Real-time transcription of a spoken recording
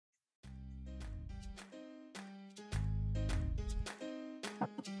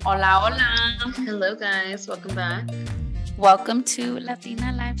Hola, hola. Hello, guys. Welcome back. Welcome to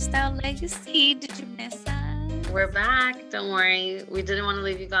Latina Lifestyle Legacy. Did you miss us? We're back. Don't worry. We didn't want to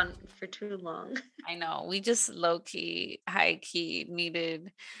leave you gone for too long. I know. We just low-key, high-key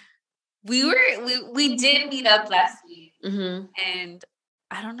needed... We did meet up last week. Mm-hmm. And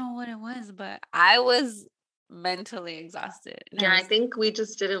I don't know what it was, but I was mentally exhausted. Yeah, I think we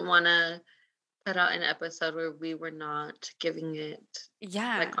just didn't want to put out an episode where we were not giving it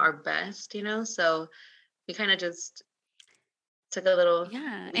like our best, So we kind of just took a little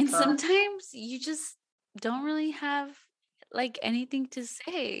and sometimes you just don't really have like anything to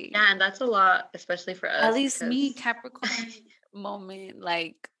say. Yeah, and that's a lot, especially for us. At least me, Capricorn moment,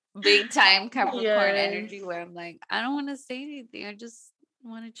 like big time Capricorn energy, where I'm like, I don't want to say anything. I just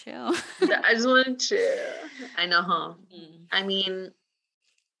want to chill. I just want to chill. I know, huh? I mean,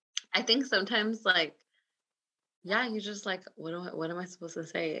 I think sometimes like, yeah, you just like, what am I supposed to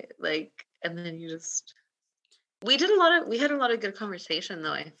say? Like, and then you just, we had a lot of good conversation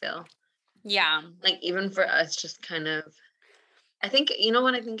though, I feel. Yeah. Like even for us, just kind of, I think,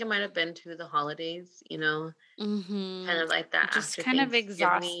 what I think it might have been to the holidays, kind of like that. Just kind of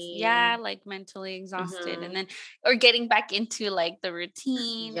exhausted. Yeah, like mentally exhausted. And then, or getting back into like the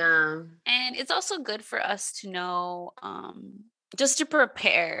routine. Yeah. And it's also good for us to know, just to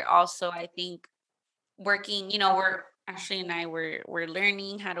prepare also, I think, working, we're Ashley and I we're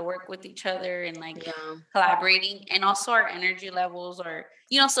learning how to work with each other and like collaborating, and also our energy levels are,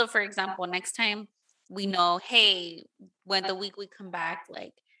 so for example, next time we know, hey, when the week we come back,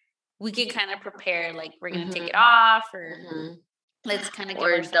 like we can kind of prepare, like we're gonna take it off, or let's kind of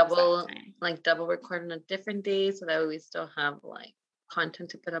or double record on a different day, so that we still have like content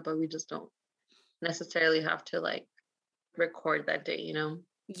to put up, but we just don't necessarily have to like record that day,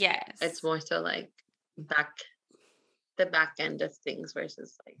 Yes, it's more so like the back end of things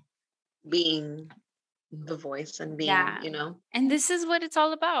versus like being the voice and being, and this is what it's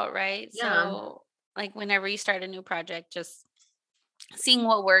all about, right? Yeah. So like whenever you start a new project, just seeing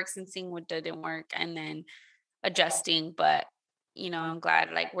what works and seeing what didn't work, and then adjusting. But I'm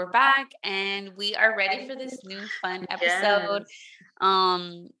glad like we're back and we are ready for this new fun episode.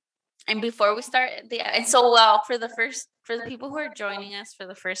 And before we start for the people who are joining us for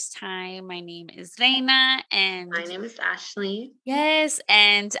the first time, my name is Reina and my name is Ashley. Yes,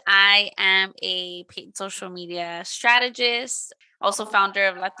 and I am a paid social media strategist, also founder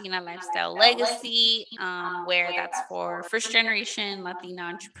of Latina Lifestyle Legacy, where that's for first generation Latina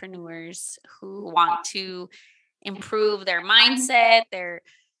entrepreneurs who want to improve their mindset, their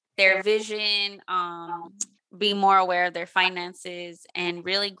vision, be more aware of their finances, and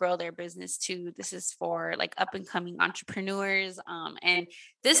really grow their business too. This is for like up and coming entrepreneurs. And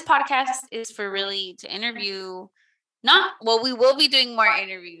this podcast is for really to interview, we will be doing more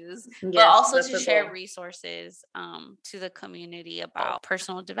interviews, but also to share resources to the community about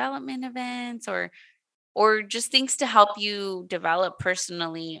personal development events or just things to help you develop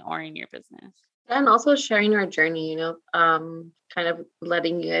personally or in your business. And also sharing our journey, kind of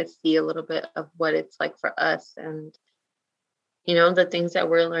letting you guys see a little bit of what it's like for us and, the things that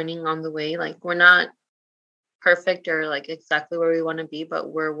we're learning on the way. Like we're not perfect or like exactly where we want to be,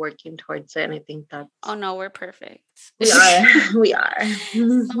 but we're working towards it. And I think that's... Oh no, we're perfect. We are. We are.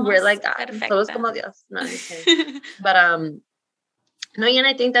 We're like that. Somos como Dios. No, but no, and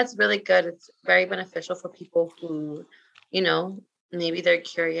I think that's really good. It's very beneficial for people who, maybe they're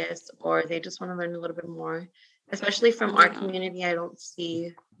curious or they just want to learn a little bit more, especially from our community. I don't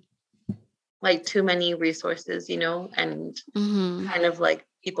see like too many resources, and kind of like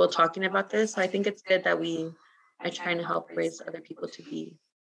people talking about this. So I think it's good that we are trying to help raise other people to be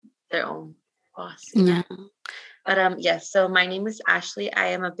their own boss. But yes, so my name is Ashley. I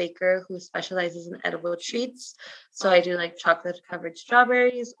am a baker who specializes in edible treats. So I do like chocolate covered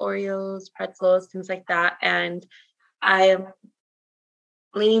strawberries, Oreos, pretzels, things like that. And I am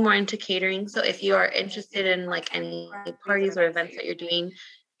leaning more into catering. So if you are interested in like any parties or events that you're doing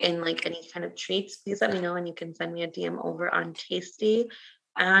in like any kind of treats, please let me know and you can send me a DM over on Tasty.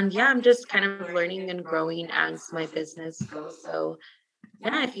 And yeah, I'm just kind of learning and growing as my business goes. So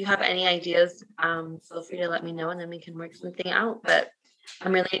yeah, if you have any ideas, feel free to let me know and then we can work something out. But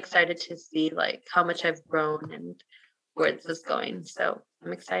I'm really excited to see like how much I've grown and where this is going. So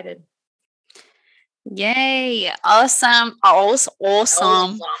I'm excited. Yay. Awesome.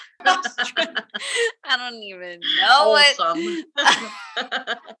 Awesome. I don't even know awesome.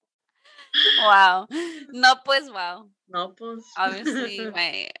 Wow. No, pues, wow. No, pues. Obviously,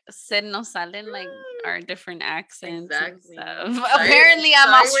 my se nos salen like our different accents. Exactly. Apparently,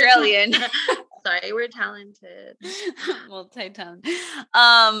 I'm Australian. Sorry, we're talented. Multi-talented.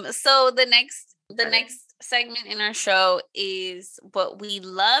 So the next segment in our show is what we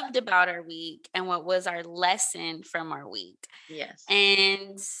loved about our week and what was our lesson from our week. Yes.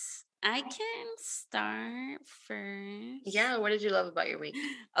 And I can start first. Yeah, what did you love about your week?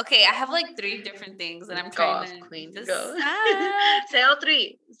 Okay, I have like 3 different things and I'm trying to Queen, decide. go. Say all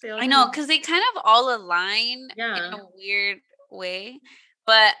three. I know, because they kind of all align in Yeah. a weird way.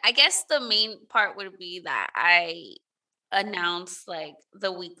 But I guess the main part would be that I announced like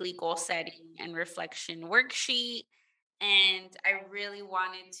the weekly goal setting and reflection worksheet. And I really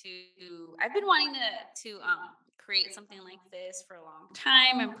wanted to, I've been wanting to create something like this for a long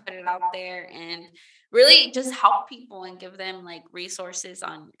time and put it out there and really just help people and give them like resources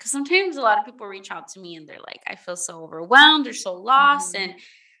on, because sometimes a lot of people reach out to me and they're like, I feel so overwhelmed or so lost. And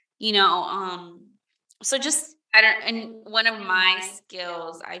you know, so just I don't, and one of my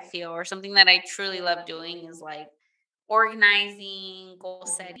skills I feel, or something that I truly love doing, is like organizing, goal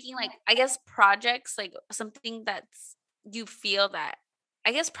setting, like I guess projects, like something that's, you feel that,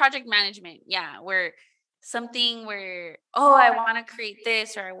 I guess project management, yeah, where something where, oh, I want to create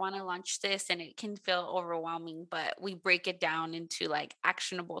this or I want to launch this, and it can feel overwhelming, but we break it down into like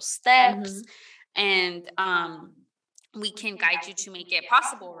actionable steps, and we can guide you to make it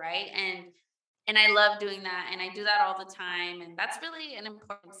possible, right? And I love doing that, and I do that all the time, and that's really an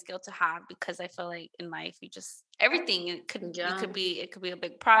important skill to have, because I feel like in life you just, everything, it could be a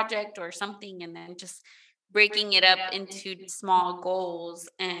big project or something, and then just breaking it up into small goals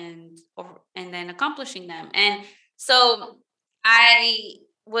and then accomplishing them. And so I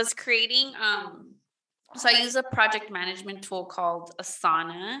was creating so I use a project management tool called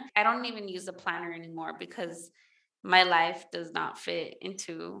Asana. I don't even use a planner anymore because my life does not fit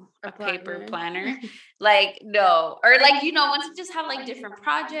into a paper planner. Like, no. Or like, once you just have like different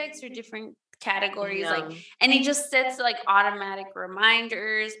projects or different categories, like, and it just sets like automatic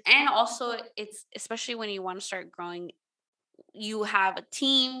reminders. And also it's, especially when you want to start growing, you have a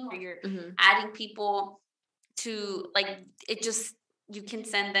team or you're adding people to, like, it just, you can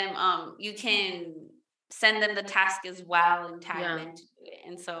send them the task as well and tag them to do it.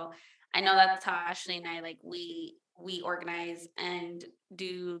 And so I know that's how Ashley and I, like, we organize and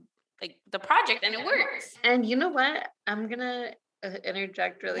do like the project, and it works. And you know what? I'm gonna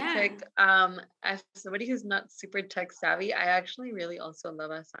interject really quick. As somebody who's not super tech savvy, I actually really also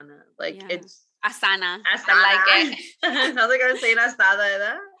love Asana. Like, it's Asana. Asana. I like it. Sounds like I was saying asada,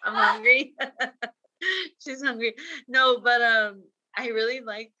 ¿verdad? I'm hungry. She's hungry. No, but I really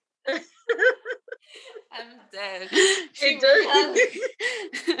like. I'm dead. It does.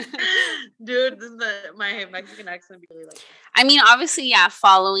 Dude, this is my Mexican accent really like. I mean, obviously, yeah,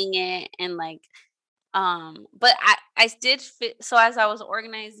 following it and like, but I did fit. So as I was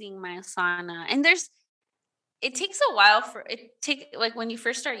organizing my Asana, and it takes a while for it take, like, when you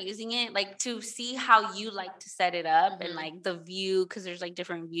first start using it, like, to see how you like to set it up and like the view, because there's like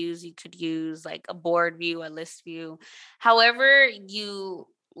different views you could use, like a board view, a list view, however you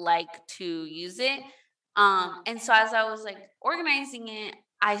like to use it. And so as I was like organizing it,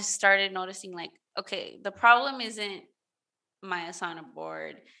 I started noticing, like, okay, the problem isn't my Asana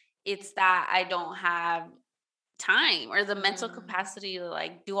board. It's that I don't have time or the mental capacity to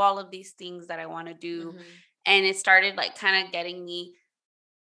like do all of these things that I want to do. And it started like kind of getting me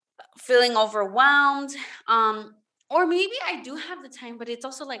feeling overwhelmed. Or maybe I do have the time, but it's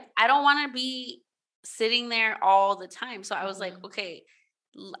also like I don't want to be sitting there all the time. So I was like, okay,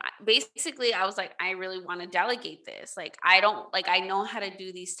 basically I was like, I really want to delegate this. Like, I don't, like, I know how to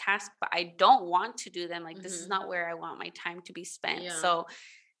do these tasks, but I don't want to do them. Like, this is not where I want my time to be spent. So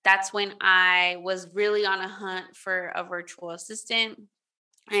that's when I was really on a hunt for a virtual assistant.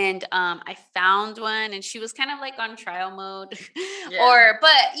 And I found one, and she was kind of like on trial mode. But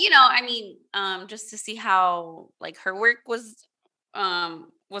I mean, just to see how like her work was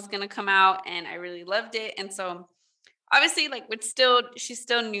gonna come out, and I really loved it. And so obviously, like, she's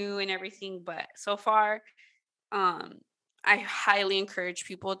still new and everything, but so far, I highly encourage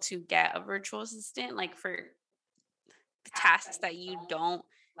people to get a virtual assistant, like, for the tasks that you don't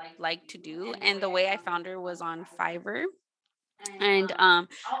like to do. And the way I found her was on Fiverr. And I'll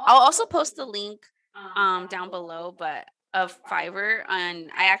also post the link down below, but of Fiverr,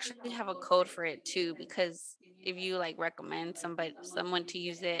 and I actually have a code for it too, because if you like recommend someone to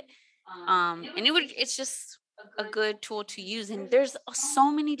use it, and it's just a good tool to use. And there's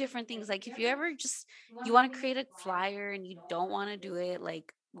so many different things. Like, if you ever just, you want to create a flyer and you don't want to do it,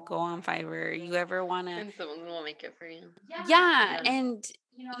 like, go on Fiverr. You ever want to, And someone will make it for you. yeah. And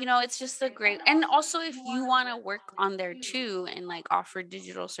it's just a great, and also if you want to work on there too and like offer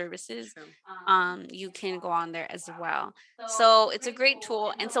digital services, True. you can go on there as well. So it's a great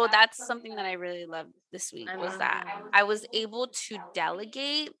tool. And so that's something that I really loved this week I was love that that. I was able to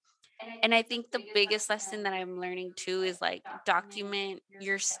delegate. And I think the biggest lesson that I'm learning too is like document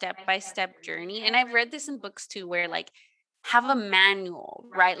your step by step journey. And I've read this in books too, where like have a manual,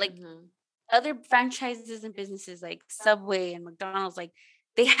 right? Like Hmm. other franchises and businesses like Subway and McDonald's, like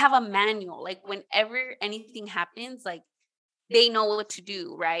they have a manual. Like whenever anything happens, like they know what to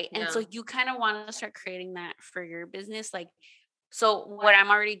do, right? And Yeah. so you kind of want to start creating that for your business. Like, so what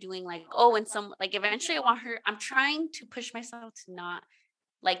I'm already doing, like, oh, and some like eventually I want her, I'm trying to push myself to not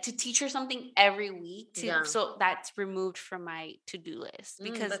like to teach her something every week to Yeah. so that's removed from my to-do list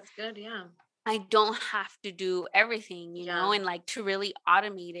because That's good. Yeah. I don't have to do everything, Yeah. and like to really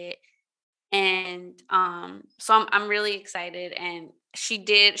automate it. And so I'm really excited. And she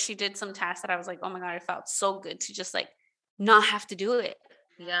did some tasks that I was like, oh my god, it felt so good to just like not have to do it,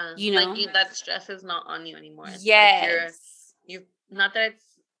 Yeah. you Like know? that stress is not on you anymore. It's like Yes. you not that it's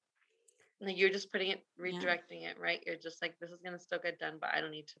like you're just putting it, Yeah. redirecting it, right? You're just like, this is gonna still get done, but I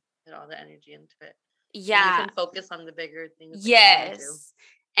don't need to put all the energy into it. And you Yeah. can focus on the bigger things that you want to do. Yes.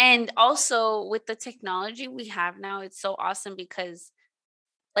 And also with the technology we have now, it's so awesome because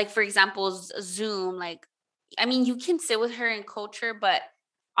like for example Zoom, like I mean you can sit with her and coach her, but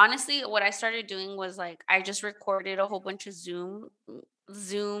honestly what I started doing was like I just recorded a whole bunch of Zoom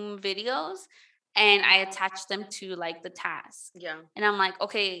videos and I attached them to like the task. Yeah. And I'm like,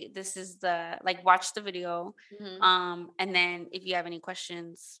 okay, this is the like watch the video. Hmm. And then if you have any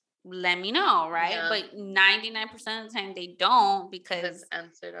questions, let me know, right? Yeah. But 99% of the time they don't It's because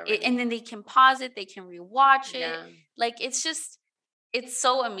answered already. and then they can pause it, they can rewatch it. Yeah. Like it's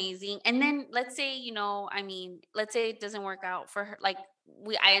so amazing. And then let's say, I mean, let's say it doesn't work out for her. Like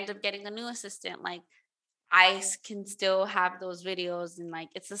I end up getting a new assistant. Like can still have those videos and like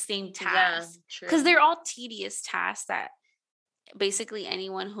it's the same Yeah. task because True. they're all tedious tasks that basically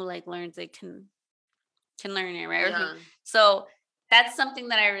anyone who like learns it can learn it, right? Yeah. So that's something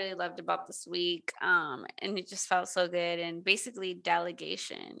that I really loved about this week. And it just felt so good. And basically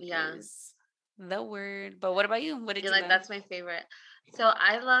delegation Yeah. is the word. But what about you? What did You're you like, love? that's my favorite. So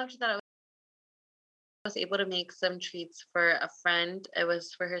I loved that I was able to make some treats for a friend. It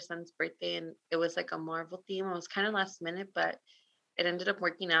was for her son's birthday and it was like a Marvel theme. It was kind of last minute, but it ended up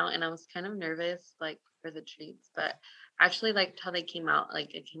working out and I was kind of nervous like for the treats, but I actually liked how they came out.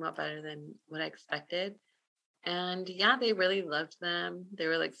 Like it came out better than what I expected. And yeah, they really loved them. They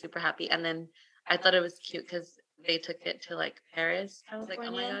were like super happy. And then I thought it was cute because they took it to like Paris, California. Like,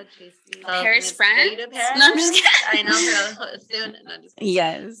 oh my god, JC. Paris, France? To Paris. No, I'm just kidding. I know for soon. No, just kidding.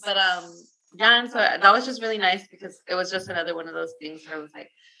 Yes. But yeah, and so that was just really nice because it was just another one of those things where I was like,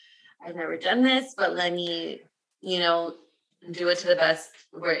 I've never done this, but let me, do it to the best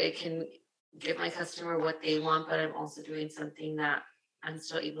where it can give my customer what they want, but I'm also doing something that I'm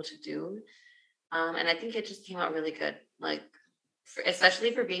still able to do. And I think it just came out really good, like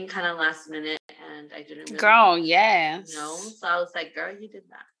especially for being kind of last minute, and I didn't really Girl, yes. know. So I was like, girl, you did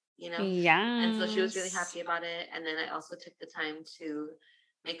that, Yeah. And so she was really happy about it. And then I also took the time to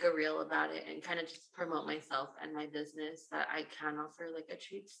make a reel about it and kind of just promote myself and my business that I can offer like a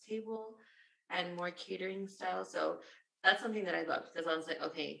treats table and more catering style. So that's something that I love because I was like,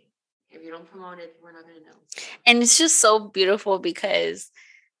 okay, if you don't promote it, we're not going to know. And it's just so beautiful because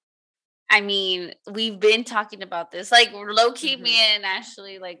I mean, we've been talking about this, like low key, me and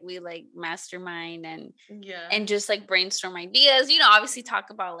Ashley, like we like mastermind and just like brainstorm ideas, obviously talk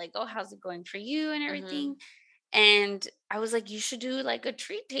about like, oh, how's it going for you and everything. And I was like, you should do like a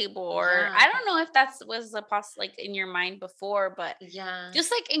treat table, or I don't know if that was a like in your mind before, but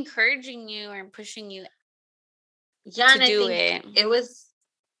just like encouraging you and pushing you to do it. It was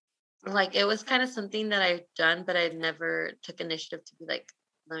like, it was kind of something that I've done, but I never took initiative to be like,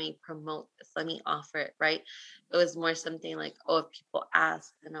 let me promote this, let me offer it, right? It was more something like, oh, if people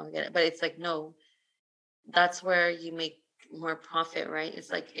ask, then I'll get it. But it's like, no, that's where you make more profit, right?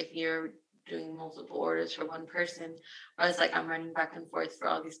 It's like if you're doing multiple orders for one person, or it's like I'm running back and forth for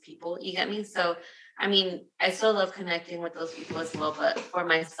all these people. You get me? So, I mean, I still love connecting with those people as well, but for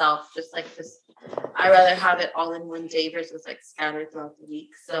myself, I rather have it all in one day versus like scattered throughout the week.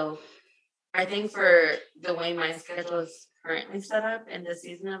 So I think for the way my schedule is currently set up in this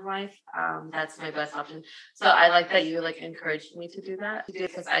season of life, that's my best option. So I like that you like encouraged me to do that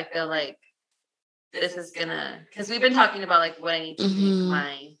because I feel like this is because we've been talking about like what I need to make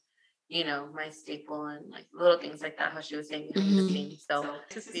my, my staple and like little things like that, how she was saying behind the scenes. So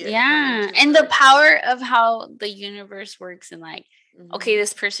to see it and the power of how the universe works, and like, okay,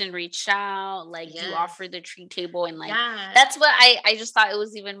 this person reached out, like you offered the treat table, and like that's what I just thought it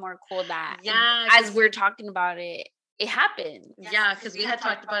was even more cool that as we're talking about it, it happened. Yeah, because we had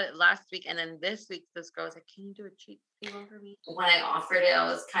talked about it last week, and then this week this girl was like, "Can you do a treat table for me?" When I offered it, I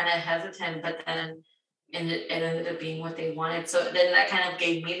was kind of hesitant, but then it ended up being what they wanted. So then that kind of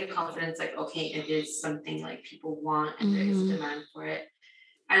gave me the confidence, like, okay, it is something like people want, and there is demand for it.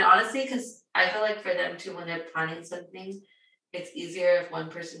 And honestly, because I feel like for them too, when they're planning something, it's easier if one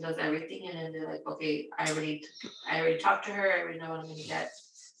person does everything, and then they're like, okay, I already talked to her, I already know what I'm gonna get,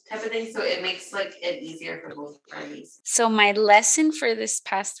 type of thing. So it makes like it easier for both parties. So my lesson for this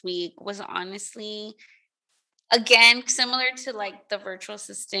past week was honestly, again, similar to like the virtual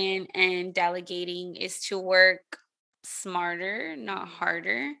assistant and delegating, is to work smarter, not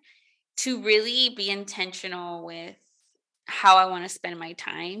harder, to really be intentional with how I want to spend my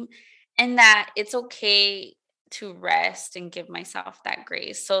time, and that it's okay to rest and give myself that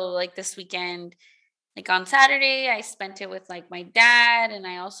grace. So like this weekend, like on Saturday, I spent it with like my dad, and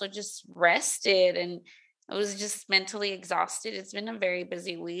I also just rested, and I was just mentally exhausted. It's been a very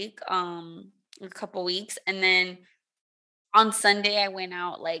busy week, a couple weeks. And then on Sunday I went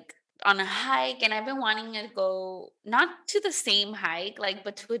out like on a hike, and I've been wanting to go not to the same hike, like,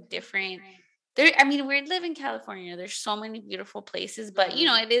 but to a different there. I mean, we live in California. There's so many beautiful places, but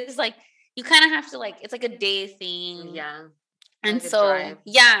it is like you kind of have to, like, it's like a day thing. Yeah. And like a so,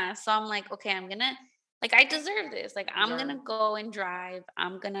 drive. so I'm like, okay, I'm gonna, like, I deserve this. Like, I'm gonna go and drive.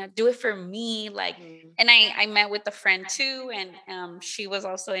 I'm gonna do it for me. Like, and I met with a friend too, and she was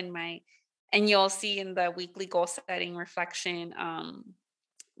also in my, and you'll see in the weekly goal setting reflection,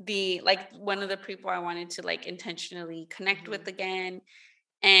 the like one of the people I wanted to like intentionally connect with again,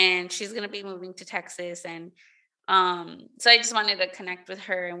 and she's gonna be moving to Texas, and so I just wanted to connect with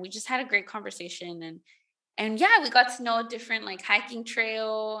her, and we just had a great conversation, and yeah, we got to know a different like hiking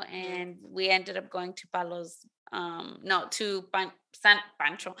trail, and we ended up going to Palos, no, to San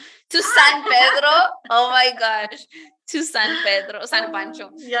Pancho, to San Pedro. Oh my gosh, to San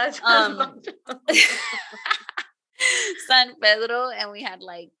Pancho. Yes. San Pedro, and we had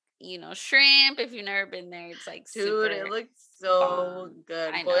like, shrimp. If you've never been there, it's like Dude, it looks so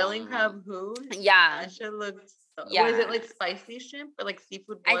good. Boiling crab, who? Yeah. That shit looks so. Was it like spicy shrimp or like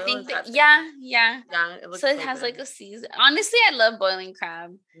seafood boil? I think that, yeah. Yeah, it looks so it has good. like a season. Honestly, I love boiling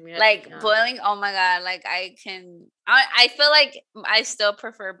crab. Boiling, oh my god, like I feel like I still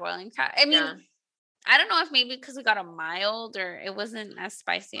prefer boiling crab. I mean, I don't know if maybe because we got a mild, or it wasn't as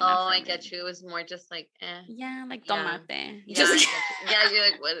spicy enough. Oh, I get you. It was more just like, yeah, like tomate. You're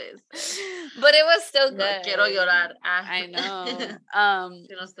like, what is this? But it was still good. No quiero llorar. I know.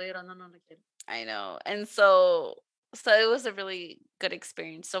 Si no estoy llorando, no lo quiero. I know. And so it was a really good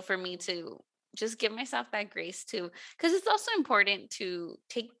experience. So for me to just give myself that grace too, because it's also important to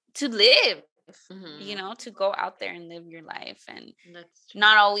live, to go out there and live your life, and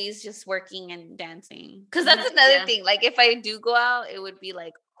not always just working and dancing. Because that's another thing. Like, if I do go out, it would be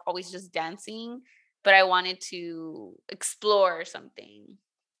like always just dancing, but I wanted to explore something.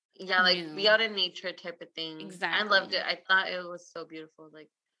 Yeah, like be out in nature type of thing. Exactly. I loved it. I thought it was so beautiful. Like,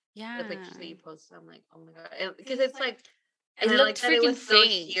 the pictures that you posted, I'm like, oh my god, because it's like, and it looked freaking it was still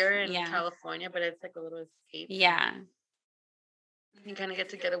fake here in California, but it's like a little escape. Yeah, you kind of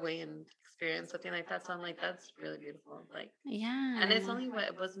get away and experience something like that. So I'm like, that's really beautiful. Like, and it's only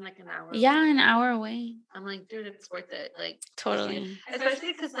it wasn't like an hour. An hour away. I'm like, dude, it's worth it. Like, totally.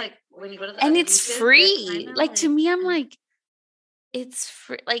 Especially because like when you go to the and it's beaches, free. Like, to me, I'm like, it's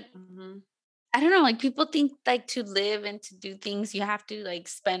free. Like, I don't know, like, people think like to live and to do things you have to like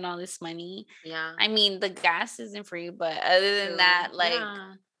spend all this money. Yeah. I mean, the gas isn't free, but other than that, like,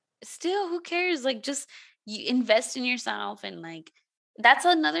 still, who cares? Like, just you invest in yourself, and like, that's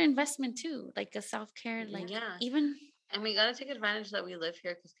another investment too, like a self-care, like, even. And we gotta take advantage that we live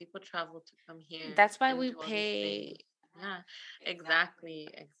here, because people travel to come here. That's why we pay. Yeah, exactly.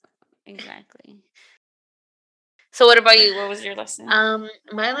 So what about you? What was your lesson?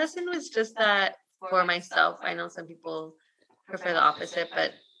 My lesson was just that for myself, I know some people prefer the opposite,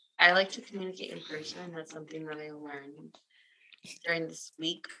 but I like to communicate in person. That's something that I learned during this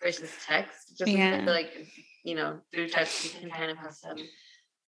week versus text. Just because I feel like, through text you can kind of have some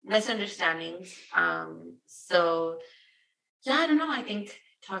misunderstandings. So I don't know. I think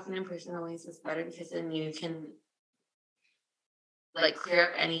talking in person always is better, because then you can like clear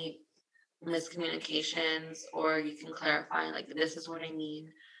up any miscommunications, or you can clarify like, this is what I mean,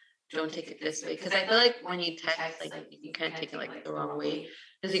 don't take it this way. Because I feel like when you text, like you kind of take it like the wrong way.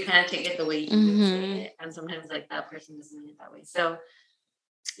 Because you kind of take it the way you would say it. And sometimes like that person doesn't mean it that way. So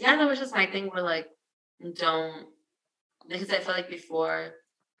yeah, that was just my thing where like don't, because I feel like before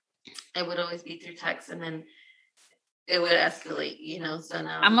it would always be through text and then it would escalate, you know. So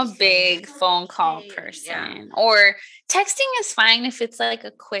now I'm a big phone call person. Or texting is fine if it's like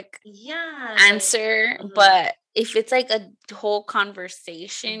a quick answer, but if it's like a whole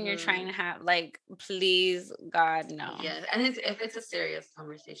conversation you're trying to have, like, please, God, no. Yeah, and if it's a serious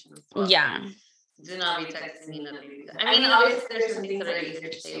conversation as well. Yeah. Do not be texting me nothing. I mean, obviously there's some things that are easier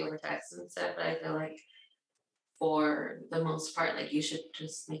to say over text and stuff, but I feel like for the most part, like you should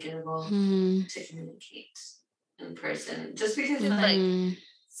just make it a goal to communicate in person. Just because it's like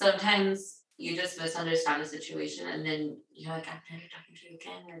sometimes you just misunderstand a situation and then you're like, I'm never talking to you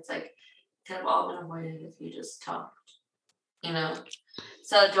again. And it's like could have all been avoided if you just talked, you know.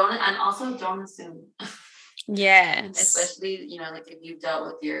 So don't assume. Yes. Especially, you know, like if you've dealt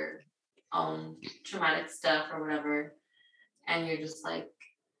with your own traumatic stuff or whatever, and you're just like,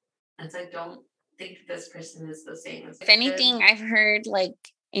 it's like don't think this person is the same as if anything I've heard, like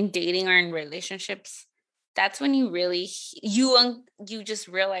in dating or in relationships, that's when you really you just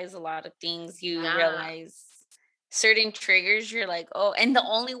realize a lot of things. You realize certain triggers. You're like, oh, and the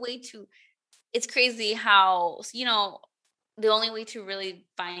only way to, it's crazy how, you know, the only way to really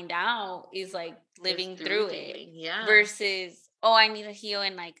find out is like living through it. Yeah. Versus, oh, I need to heal,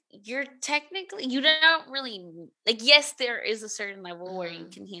 and like you're technically, you don't really, like, yes, there is a certain level where you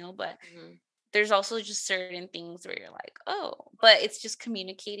can heal, but there's also just certain things where you're like, oh, but it's just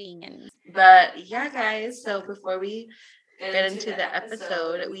communicating. And but yeah, guys, so before we get into the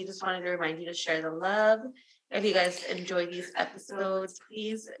episode, we just wanted to remind you to share the love. If you guys enjoy these episodes,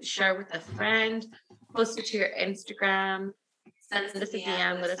 please share with a friend, post it to your Instagram, send us a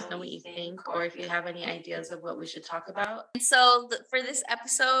DM, let us know what you think, or if you have any ideas of what we should talk about. So for this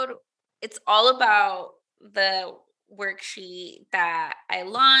episode, it's all about the worksheet that I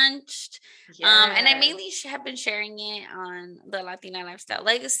launched. And I mainly have been sharing it on the Latina Lifestyle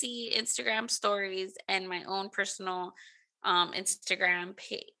Legacy Instagram stories and my own personal Instagram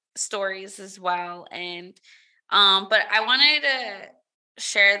stories as well. And but I wanted to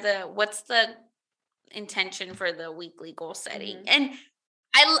share what's the intention for the weekly goal setting. And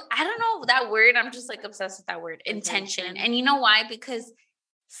I don't know that word. I'm just like obsessed with that word, intention. And you know why? Because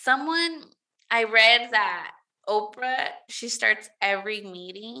I read that Oprah, she starts every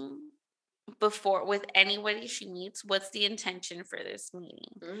meeting before with anybody she meets. What's the intention for this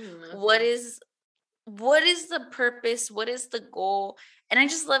meeting? Okay. What is the purpose? What is the goal? And I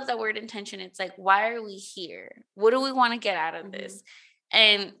just love that word intention. It's like, why are we here? What do we want to get out of this?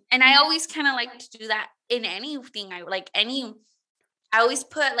 And I always kind of like to do that in anything I always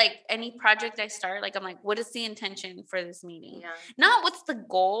put like any project I start, like I'm like, what is the intention for this meeting? Yeah. Not what's the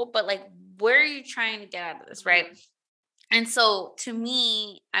goal, but like, where are you trying to get out of this, right? And so to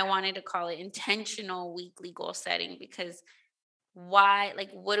me, I wanted to call it intentional weekly goal setting, because why,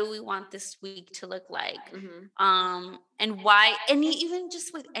 like, what do we want this week to look like? And why, and even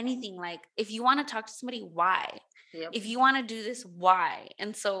just with anything, like if you want to talk to somebody, why? Yep. If you want to do this, why?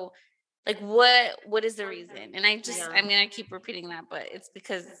 And so like what is the reason? And I'm gonna keep repeating that, but it's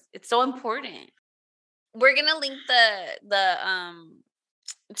because it's so important. We're gonna link the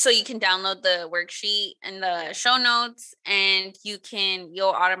so you can download the worksheet and the show notes, and you'll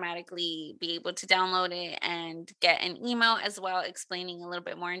automatically be able to download it and get an email as well explaining a little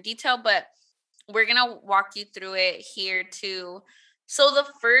bit more in detail. But we're gonna walk you through it here too. So the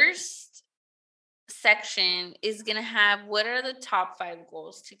first section is going to have what are the top 5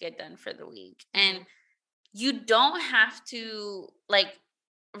 goals to get done for the week. And you don't have to, like,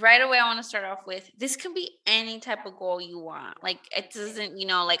 right away, I want to start off with, this can be any type of goal you want. Like, it doesn't, you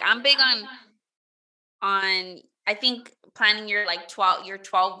know, like I'm big on I think planning your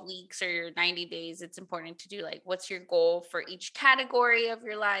 12 weeks or your 90 days. It's important to do like, what's your goal for each category of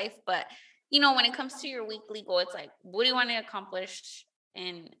your life? But, you know, when it comes to your weekly goal, it's like, what do you want to accomplish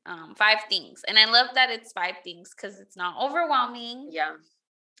in 5 things? And I love that it's 5 things because it's not overwhelming. Yeah.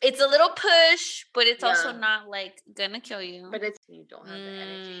 It's a little push, but it's also not like gonna kill you. But it's, you don't have the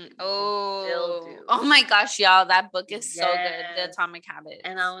energy. Oh my gosh, y'all, that book is so good, The Atomic Habits.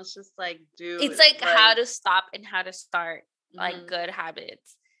 And I was just like, dude, it's like how to stop and how to start like good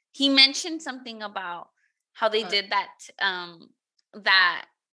habits. He mentioned something about how they did that that,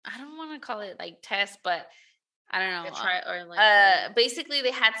 I don't want to call it like test, but I don't know. Basically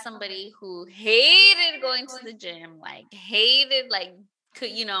they had somebody who hated going to the gym, like hated, like could,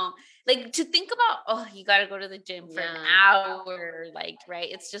 like to think about, oh, you got to go to the gym for an hour, like, right?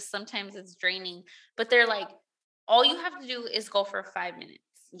 It's just sometimes it's draining, but they're like, all you have to do is go for 5 minutes.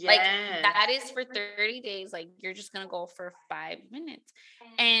 Like that is for 30 days. Like you're just going to go for 5 minutes.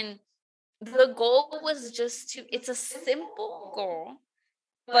 And the goal was just it's a simple goal,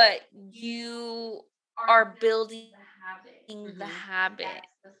 but you are building the habit.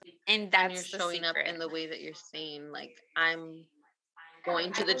 And that's you're showing up in the way that you're saying, like, I'm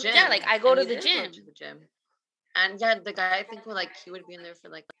going to the gym. Yeah, like I go to the gym. And yeah, the guy, I think, he would be in there for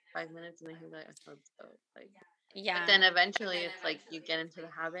like 5 minutes, and then he was like, let's go. Like, yeah. But then eventually it's like you get into the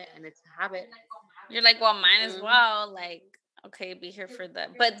habit, and it's a habit. You're like, well, might as well, like, okay, be here for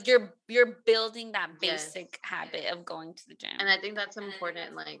but you're building that basic habit of going to the gym. And I think that's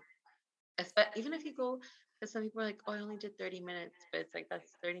important, like, even if you go, because some people are like, oh, I only did 30 minutes, but it's like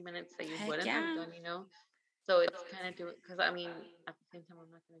that's 30 minutes that you wouldn't have done, So it's kind of because I mean, at the same time,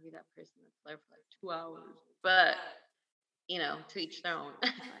 I'm not going to be that person that's there for like 2 hours, but to each their own.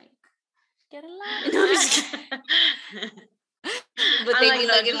 Like, get a life. No, I'm just but they be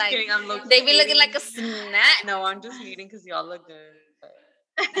looking like they be looking like a snack. No, I'm just eating because y'all look good.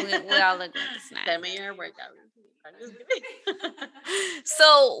 We all look like a snack. Send me your workout routine. I'm just kidding.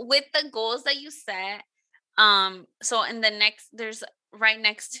 So with the goals that you set, so in the there's right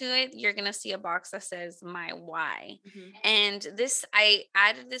next to it, you're gonna see a box that says my why. And I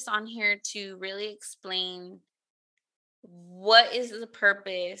added this on here to really explain what is the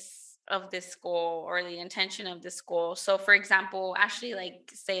purpose of this goal or the intention of this goal. So for example, Ashley, like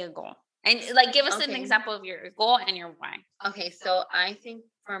say a goal and like give us an example of your goal and your why. Okay, so I think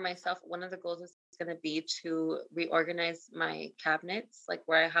for myself, one of the goals is going to be to reorganize my cabinets, like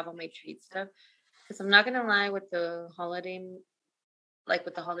where I have all my treat stuff. Because I'm not going to lie, with the holidays,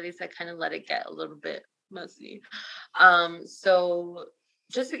 I kind of let it get a little bit messy. So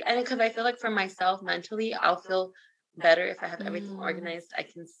just because I feel like for myself mentally, I'll feel better if I have everything organized. I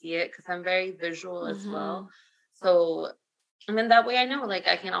can see it because I'm very visual as well. So, and then that way I know, like,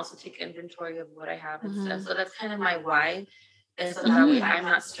 I can also take inventory of what I have and stuff. So that's kind of my why. And so that way I'm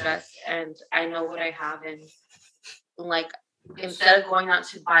not stressed and I know what I have. And like, instead of going out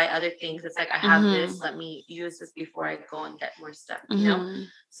to buy other things, it's like, I have this, let me use this before I go and get more stuff,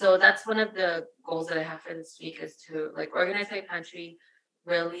 So that's one of the goals that I have for this week, is to like organize my pantry,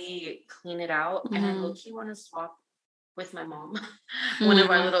 really clean it out. And I low-key want to swap with my mom one of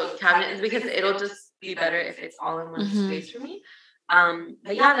our little cabinets, because it'll just be better if it's all in one space for me.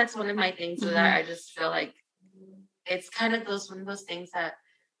 But yeah, that's one of my things, so that I just feel like it's kind of one of those things that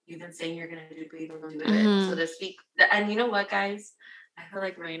you've been saying you're gonna do, but you don't do it. So this week, and you know what, guys? I feel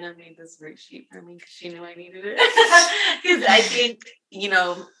like Raina made this worksheet for me because she knew I needed it. Because I think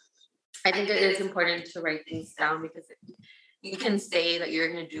it is important to write things down, because you can say that you're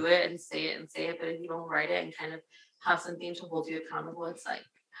gonna do it and say it, but if you don't write it and kind of have something to hold you accountable, it's like,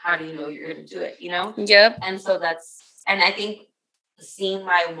 how do you know you're gonna do it? Yep. And so and I think seeing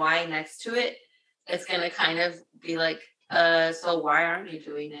my why next to it, it's gonna kind of be like, so why aren't you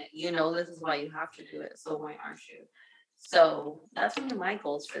doing it? This is why you have to do it. So why aren't you? So that's one of my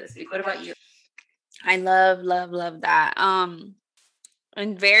goals for this week. What about you? I love that.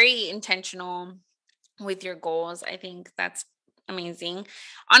 And very intentional with your goals. I think that's amazing.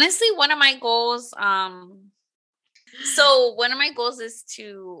 Honestly, one of my goals, one of my goals is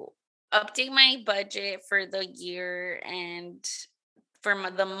to update my budget for the year and for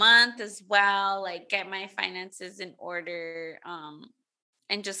the month as well, like get my finances in order,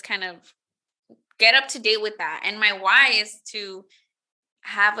 and just kind of get up to date with that. And my why is to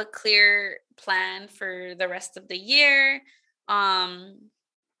have a clear plan for the rest of the year, and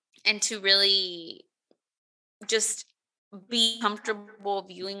to really just be comfortable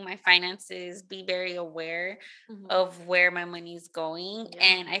viewing my finances, be very aware of where my money's going. Yeah.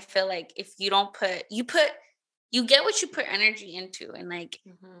 And I feel like if you don't you get what you put energy into. And like,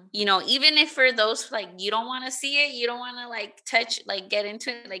 even if for those, like, you don't want to see it, you don't want to like touch, like get into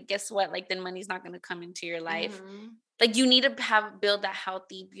it, like, guess what? Like, then money's not going to come into your life. Like, you need to build that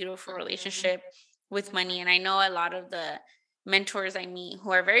healthy, beautiful relationship with money. And I know a lot of the mentors I meet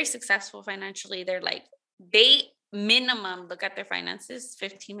who are very successful financially, they're like, they minimum look at their finances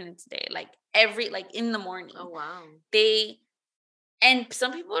 15 minutes a day, like in the morning. Oh, wow. And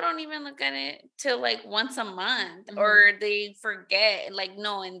some people don't even look at it till like once a month, or they forget, like,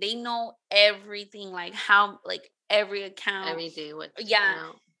 no, and they know everything, like how, like every account, every day.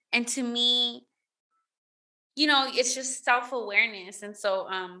 And to me, it's just self-awareness. And so,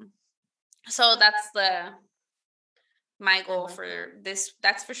 that's my goal for this.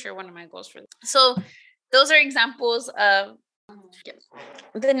 That's for sure one of my goals for this. So those are examples of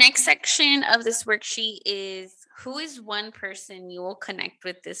The next section of this worksheet is who is one person you will connect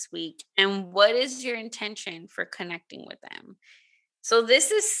with this week and what is your intention for connecting with them? So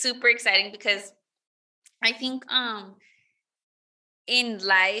this is super exciting because I think in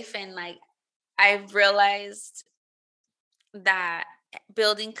life and like I've realized that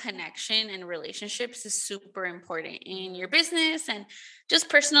building connection and relationships is super important in your business and just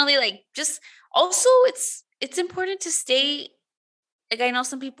personally, like just also it's important to stay, like I know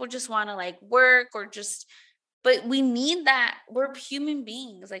some people just want to like work or just, but we need that. We're human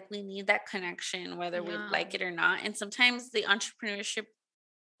beings, like we need that connection whether we like it or not, and sometimes the entrepreneurship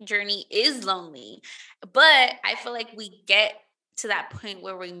journey is lonely, but I feel like we get to that point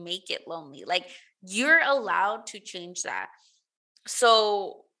where we make it lonely. Like you're allowed to change that.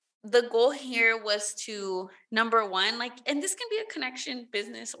 So the goal here was to number one, like, and this can be a connection,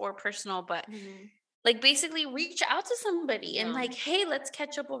 business or personal, but like basically reach out to somebody and like, hey, let's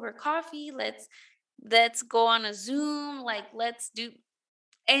catch up over coffee. Let's go on a Zoom. Like let's do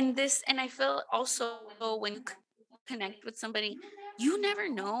and this, and I feel also when you connect with somebody, you never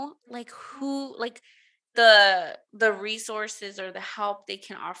know like who, like the resources or the help they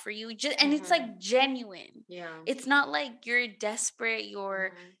can offer you, just and it's like genuine. It's not like you're desperate,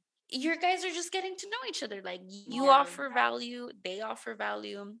 your guys are just getting to know each other, like you offer value, they offer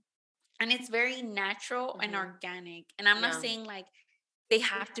value, and it's very natural and organic. And I'm not saying like they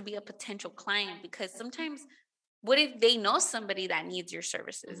have to be a potential client, because sometimes what if they know somebody that needs your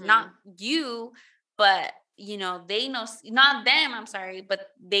services, not you, but you know they know, not them, I'm sorry, but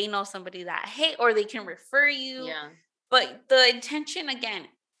they know somebody that, hey, or they can refer you. But the intention again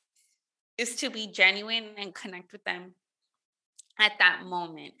is to be genuine and connect with them at that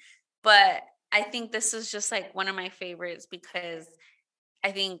moment. But I think this is just like one of my favorites because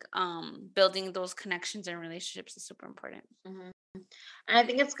I think building those connections and relationships is super important. And I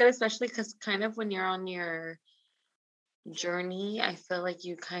think it's good, especially because kind of when you're on your journey, I feel like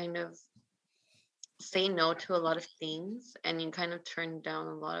you kind of say no to a lot of things and you kind of turn down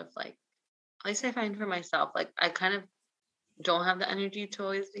a lot of, like, at least I find for myself, like I kind of don't have the energy to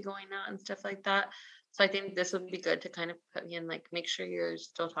always be going out and stuff like that. So I think this would be good to kind of put me in, like, make sure you're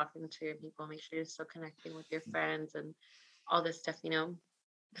still talking to your people, make sure you're still connecting with your friends and all this stuff,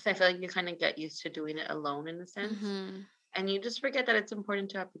 because I feel like you kind of get used to doing it alone in a sense. And you just forget that it's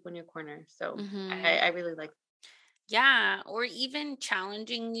important to have people in your corner. So I really like. Yeah, or even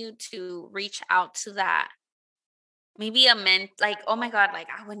challenging you to reach out to that. Maybe a like, oh my God, like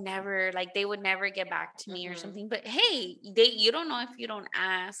I would never, like they would never get back to me or something. But hey, you don't know if you don't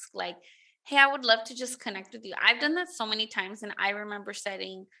ask. Like, hey, I would love to just connect with you. I've done that so many times, and I remember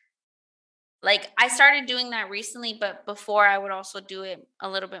setting, like I started doing that recently, but before I would also do it a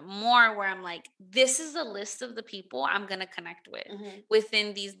little bit more where I'm like, this is a list of the people I'm going to connect with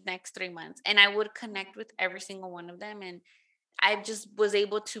within these next 3 months. And I would connect with every single one of them. And I just was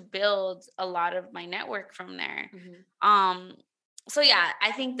able to build a lot of my network from there. So yeah,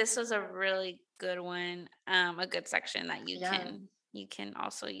 I think this was a really good one, a good section that you can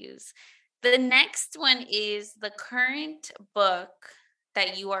also use. The next one is the current book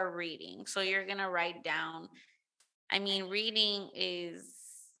that you are reading. So you're going to write down, I mean, reading is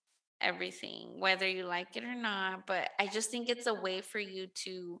everything, whether you like it or not, but I just think it's a way for you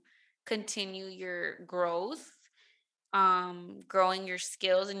to continue your growth, growing your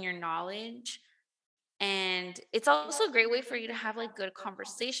skills and your knowledge. And it's also a great way for you to have like good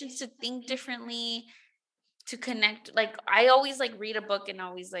conversations, to think differently, to connect. Like I always like read a book and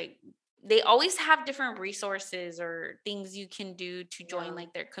always like they always have different resources or things you can do to join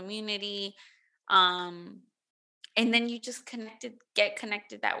like their community. Um and then you just get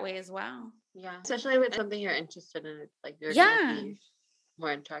connected that way as well. Yeah. Especially with something you're interested in, it's like you're gonna be more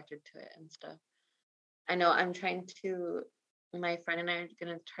attracted to it and stuff. I know my friend and I are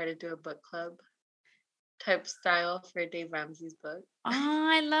gonna try to do a book club type style for Dave Ramsey's book. Oh,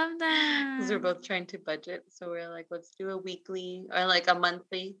 I love that. Because we're both trying to budget. So we're like, let's do a weekly or like a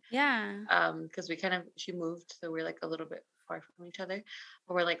monthly. Because she moved, so we're like a little bit far from each other.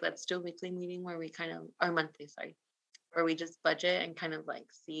 But we're like, let's do a weekly meeting where we or monthly, sorry, where we just budget and kind of like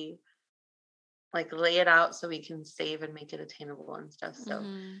see, like lay it out so we can save and make it attainable and stuff. So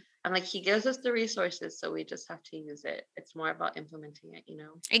I'm like, he gives us the resources, so we just have to use it. It's more about implementing it,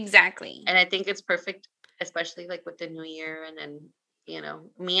 Exactly. And I think it's perfect, especially like with the new year. And then,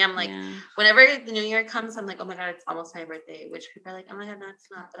 me, I'm like, whenever the new year comes, I'm like, oh my God, it's almost my birthday, which people are like, oh my God, no, it's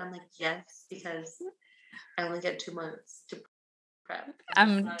not. But I'm like, yes, because I only get 2 months to prep.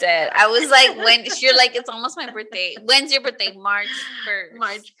 I'm dead. I was like, when you're like, it's almost my birthday. When's your birthday? March 1st.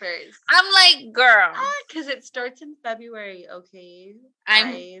 March 1st. I'm like, girl. Because it starts in February, okay?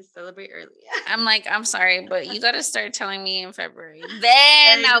 I celebrate early. I'm like, I'm sorry, but you got to start telling me in February.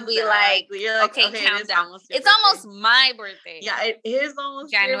 Then I'll be like, okay, countdown. It's almost my birthday. Yeah, it is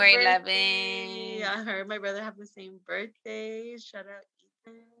almost January 11th. Yeah, her and my brother have the same birthday. Shout out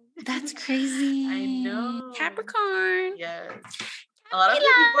Ethan. That's crazy. I know. Capricorn. Yes. A lot of the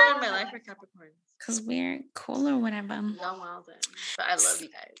people in my life are Capricorns. Because we're cool or whatever. Y'all wild then. But I love you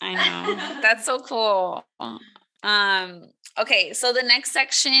guys. I know. That's so cool. Okay, so the next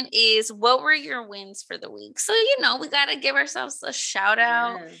section is what were your wins for the week? So we gotta give ourselves a shout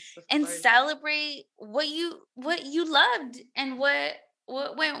out and celebrate what you loved and what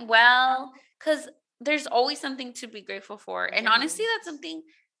went well. Because there's always something to be grateful for. And honestly, that's something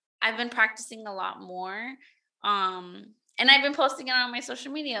I've been practicing a lot more. And I've been posting it on my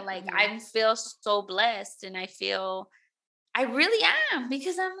social media. Like I feel so blessed and I really am,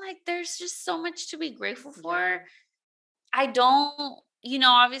 because I'm like, there's just so much to be grateful for. Yeah. I don't,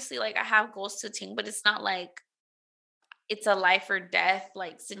 obviously like I have goals to attain, but it's not like it's a life or death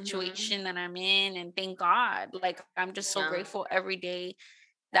like situation that I'm in. And thank God, like I'm just so grateful every day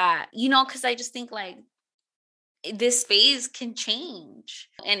that, because I just think like this phase can change.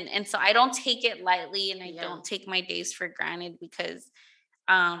 And so I don't take it lightly, and I don't take my days for granted, because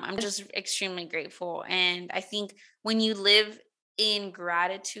I'm just extremely grateful. And I think when you live in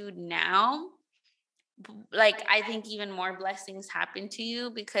gratitude now, like I think even more blessings happen to you,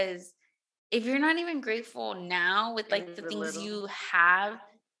 because if you're not even grateful now with like the things you have,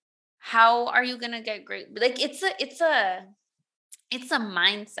 how are you gonna get great? Like it's a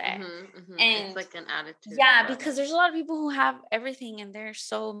mindset. And it's like an attitude. Yeah, because there's a lot of people who have everything and they're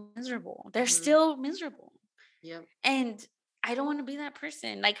so miserable. They're still miserable. Yep. And I don't want to be that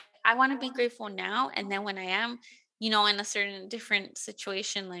person. Like I want to be grateful now, and then when I am, in a certain different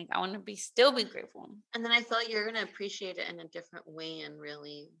situation, like I want to still be grateful. And then I feel like you're gonna appreciate it in a different way, and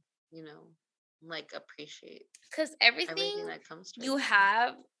really, like appreciate because everything that comes to you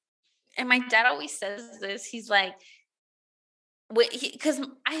have. And my dad always says this. He's like, because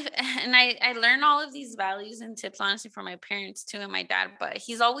I learned all of these values and tips honestly from my parents too, and my dad. But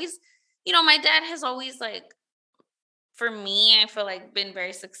he's always, my dad has always like, for me, I feel like been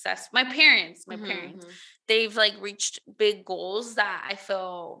very successful. My parents, they've like reached big goals that I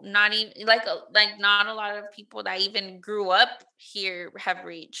feel not even like not a lot of people that even grew up here have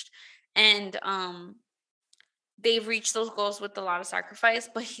reached. And they've reached those goals with a lot of sacrifice,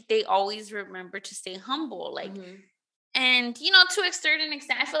 but they always remember to stay humble. Like, and to a certain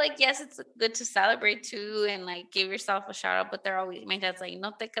extent, I feel like yes, it's good to celebrate too and like give yourself a shout out. But they're always, my dad's like,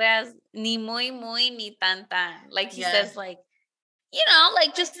 no te creas ni muy muy ni tan tan. Like he says, like,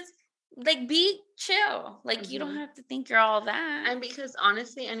 like just like be chill. Like you don't have to think you're all that. And because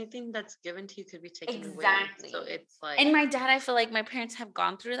honestly, anything that's given to you could be taken away. So it's like, and my dad, I feel like my parents have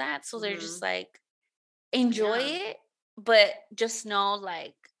gone through that, so they're just like, enjoy it, but just know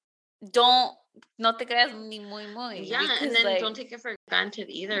like no te creas ni muy muy. Yeah, and then don't take it for granted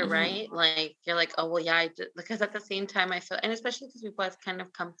either, right? Like you're like, oh well, yeah, I did. Because at the same time, I feel, and especially because we both kind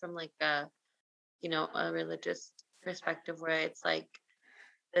of come from like a religious perspective where it's like,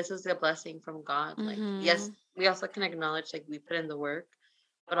 this is a blessing from God. Like, yes, we also can acknowledge like we put in the work,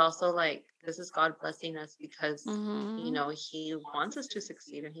 but also like this is God blessing us because He wants us to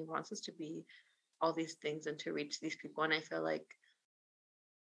succeed and He wants us to be all these things and to reach these people. And I feel like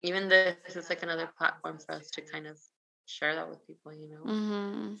even this is like another platform for us to kind of share that with people,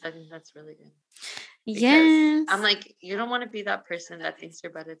 So I think that's really good. Because I'm like, you don't want to be that person that thinks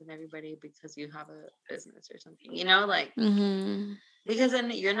you're better than everybody because you have a business or something, like, because then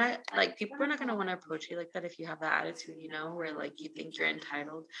you're not like, people are not going to want to approach you like that if you have that attitude, where like you think you're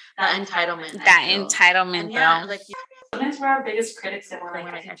entitled. That entitlement. And yeah, like sometimes we're our biggest critics and we're like,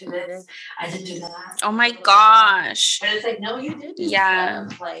 I didn't do this, I didn't do that. Oh my gosh. But it's like, no, you did do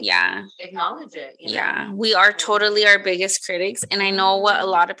stuff. Like, acknowledge it. Yeah, we are totally our biggest critics. And I know what a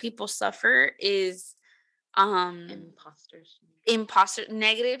lot of people suffer is imposter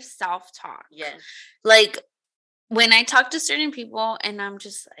negative self-talk. Yes. Like when I talk to certain people and I'm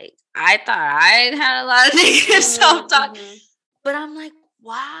just like, I thought I had a lot of negative self-talk, but I'm like,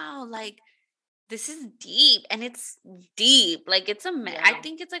 wow, like this is deep, and it's deep. Like it's I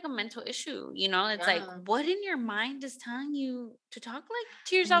think it's like a mental issue, It's like, what in your mind is telling you to talk like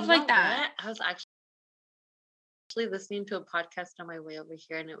to yourself like that? I was actually listening to a podcast on my way over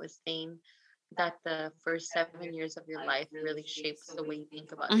here, and it was saying that the first 7 years of your life really shapes the way you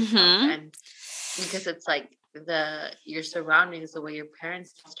think about yourself. And because it's like your surroundings, the way your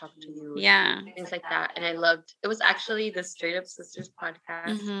parents talk to you, things like that. And I loved it. Was actually the Straight Up Sisters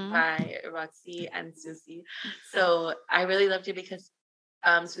podcast by Roxy and Susie. So I really loved it because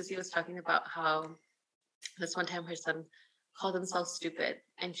Susie was talking about how this one time her son called himself stupid,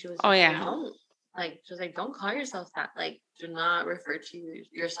 and she was like, she was like, don't call yourself that. Like, do not refer to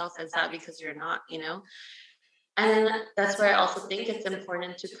yourself as that, because you're not, And that's where I also think it's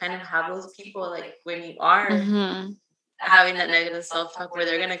important to kind of have those people, like when you are having that negative self-talk, where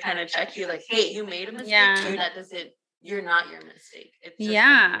they're going to kind of check you, like, hey, you made a mistake. And that doesn't, you're not your mistake. It's just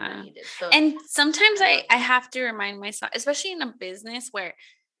something that you did. So, and sometimes I have to remind myself, especially in a business where,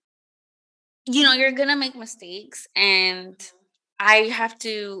 you're going to make mistakes, and I have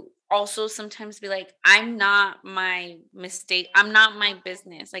to also sometimes be like, I'm not my mistake. I'm not my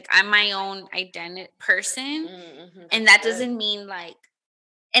business. Like, I'm my own identity person. And that doesn't mean like,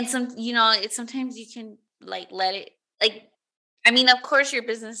 and it's sometimes you can like let it, like, I mean, of course your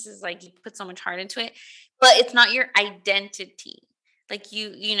business is like, you put so much heart into it, but it's not your identity. Like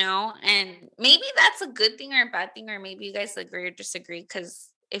and maybe that's a good thing or a bad thing, or maybe you guys agree or disagree, because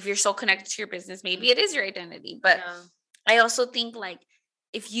if you're so connected to your business, maybe it is your identity. But I also think like,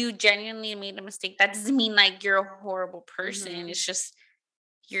 if you genuinely made a mistake, that doesn't mean like you're a horrible person. It's just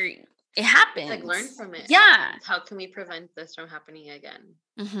it happens. It's like, learn from it. Yeah. How can we prevent this from happening again?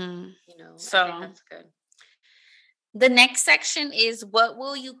 So I think that's good. The next section is, what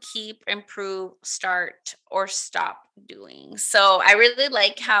will you keep, improve, start, or stop doing? So I really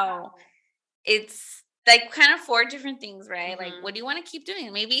like how it's like kind of 4 different things, right? Like, what do you want to keep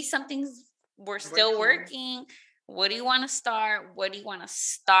doing? Maybe some things we're still working. What do you want to start? What do you want to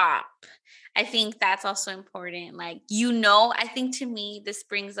stop? I think that's also important. Like, I think to me, this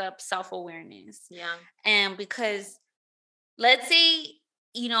brings up self-awareness. Yeah. And because let's say,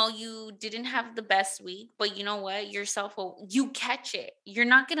 you didn't have the best week, but you know what? You catch it. You're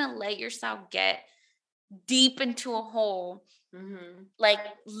not going to let yourself get deep into a hole. Like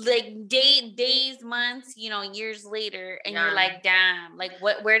days, months, years later, and you're like, damn, like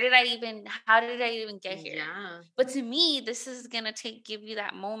how did I even get here? Yeah. But to me, this is gonna give you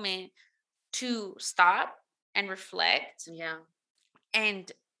that moment to stop and reflect. Yeah.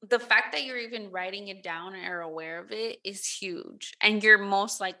 And the fact that you're even writing it down and are aware of it is huge, and you're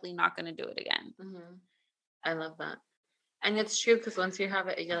most likely not gonna do it again. I love that. And it's true, because once you have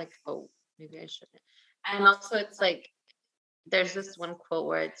it, you're like, oh, maybe I shouldn't. And also, it's like, there's this one quote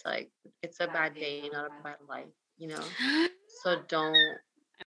where it's like, it's a bad day, not a bad life, So don't.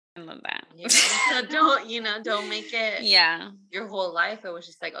 I love that. So don't make it your whole life. It was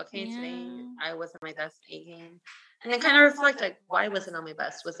just like, okay, today I wasn't my best again. And then kind of reflect, like, why wasn't I my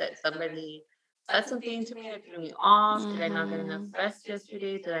best? Was it somebody said something to me that threw me off? Did I not get enough rest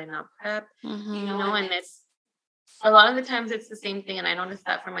yesterday? Did I not prep? And it's a lot of the times it's the same thing. And I noticed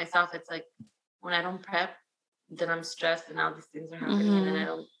that for myself. It's like, when I don't prep, then I'm stressed, and now these things are happening, and then I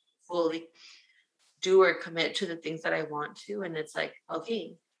don't fully do or commit to the things that I want to. And it's like,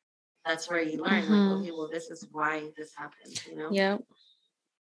 okay, that's where you learn. Like, okay, well, this is why this happened, Yeah.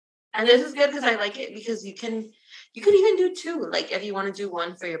 And this is good, because I like it, because you can even do 2. Like, if you want to do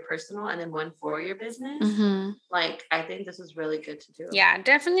one for your personal and then one for your business, like, I think this is really good to do. Yeah,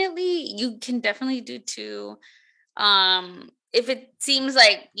 definitely. You can definitely do 2. If it seems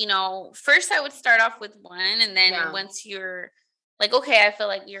like, first I would start off with 1, and then once you're like, okay, I feel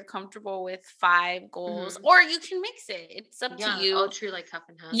like you're comfortable with 5 goals, or you can mix it. It's up to you. Oh, true, like half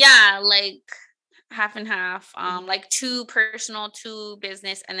and half. Yeah, like half and half. Like 2 personal, 2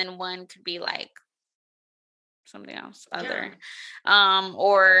 business, and then 1 could be like something else, other,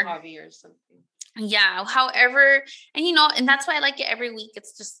 or hobby or something. Yeah, however, and that's why I like it every week.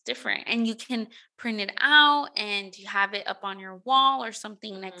 It's just different, and you can print it out and you have it up on your wall or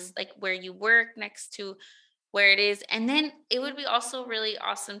something next, like where you work, next to where it is. And then it would be also really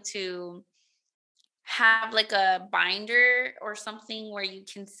awesome to have like a binder or something where you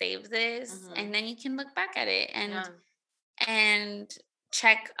can save this, and then you can look back at it and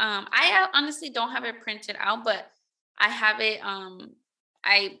check. I honestly don't have it printed out, but I have it.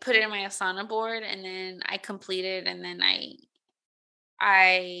 I put it in my Asana board, and then I complete it, and then I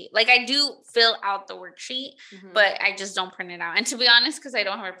do fill out the worksheet, but I just don't print it out. And to be honest, because I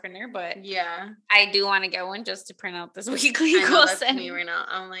don't have a printer, but I do want to get one just to print out this weekly goal. I know, that's me right now.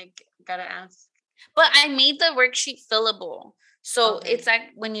 I'm like, gotta ask. But I made the worksheet fillable, so it's like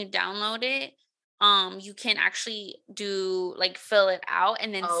when you download it, you can actually do like fill it out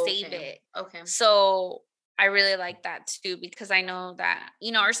and then save it. Okay. So I really like that too, because I know that,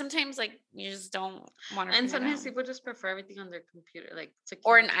 or sometimes like you just don't want to. And sometimes people just prefer everything on their computer, like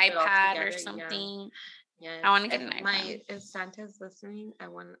or an iPad or something. Yeah. I want to get an iPad. If Santa's listening, I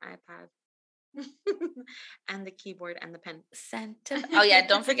want an iPad. And the keyboard and the pen. Santa. Oh yeah,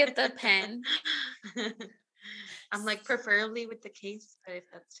 don't forget the pen. I'm like, preferably with the case, but if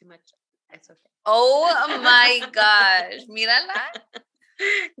that's too much, it's okay. Oh my gosh, mírala.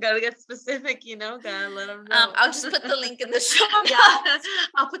 Gotta get specific, gotta let them know. I'll just put the link in the show notes. Yeah,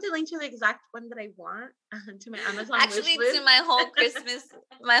 I'll put the link to the exact one that I want to my Amazon actually wish list. To my whole Christmas,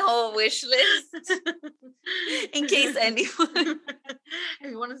 my whole wish list, in case anyone.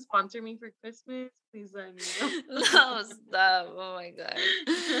 If you want to sponsor me for Christmas, please let me know. No, stop. Oh my god.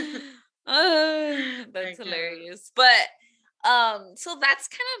 That's hilarious. But so that's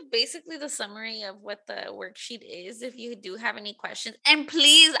kind of basically the summary of what the worksheet is. If you do have any questions, and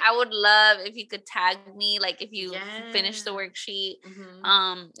please, I would love if you could tag me, like if you finish the worksheet.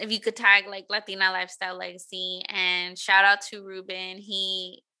 If you could tag like Latina Lifestyle Legacy, and shout out to Ruben.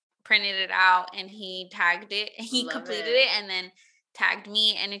 He printed it out and he tagged it. He completed it and then tagged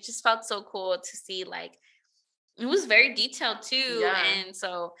me, and it just felt so cool to see, like it was very detailed too. And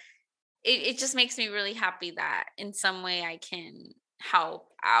so it just makes me really happy that in some way I can help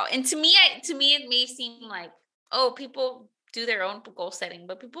out. And to me it may seem like, oh, people do their own goal setting,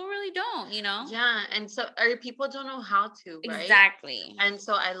 but people really don't, Yeah, and so people don't know how to, right? Exactly. And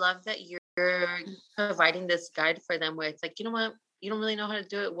so I love that you're providing this guide for them, where it's like, you know what, you don't really know how to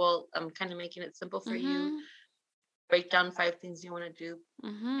do it. Well, I'm kind of making it simple for you. Break down 5 things you want to do,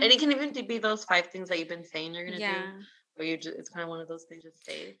 and it can even be those 5 things that you've been saying you're gonna do. Or it's kind of one of those things to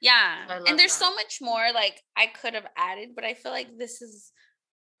say. Yeah. So and there's so much more like I could have added, but I feel like this is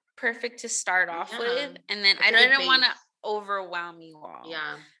perfect to start off with. And then I don't want to overwhelm you all.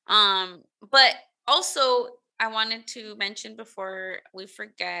 Yeah. But also I wanted to mention before we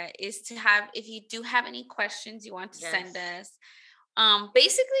forget is to have, if you do have any questions you want to send us,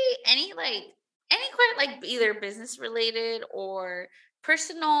 basically any question, like either business related or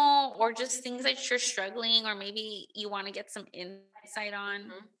personal, or just things that you're struggling, or maybe you want to get some insight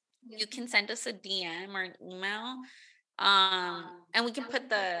on, you can send us a DM or an email, and we can put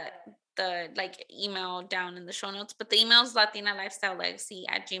the like email down in the show notes. But the email is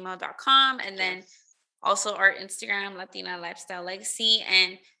latinalifestylelegacy@gmail.com, and then also our Instagram, Latina Lifestyle Legacy,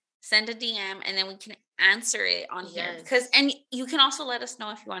 and send a DM, and then we can answer it on here. And you can also let us know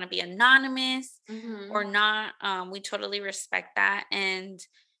if you want to be anonymous or not. We totally respect that, and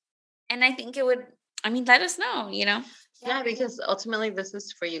I think it would, let us know, Yeah, because ultimately this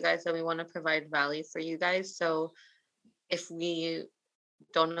is for you guys, and we want to provide value for you guys. So if we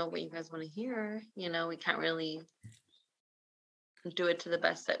don't know what you guys want to hear, we can't really do it to the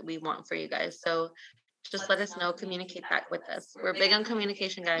best that we want for you guys. So just let us know, communicate back with us. We're big on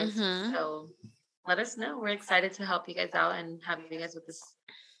communication, guys. So let us know. We're excited to help you guys out and have you guys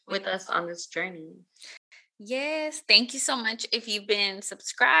with us on this journey. Yes, thank you so much. If you've been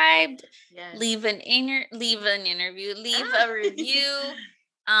subscribed, leave a review.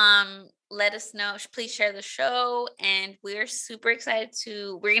 Let us know. Please share the show, and we're super excited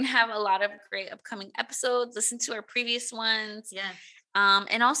we're gonna have a lot of great upcoming episodes. Listen to our previous ones.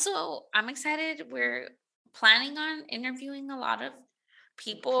 And also I'm excited. We're planning on interviewing a lot of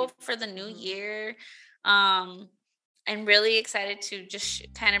people for the new year. And really excited to just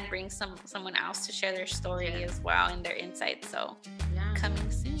kind of bring someone else to share their story as well and their insights. So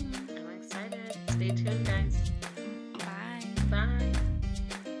coming soon. I'm excited. Stay tuned, guys.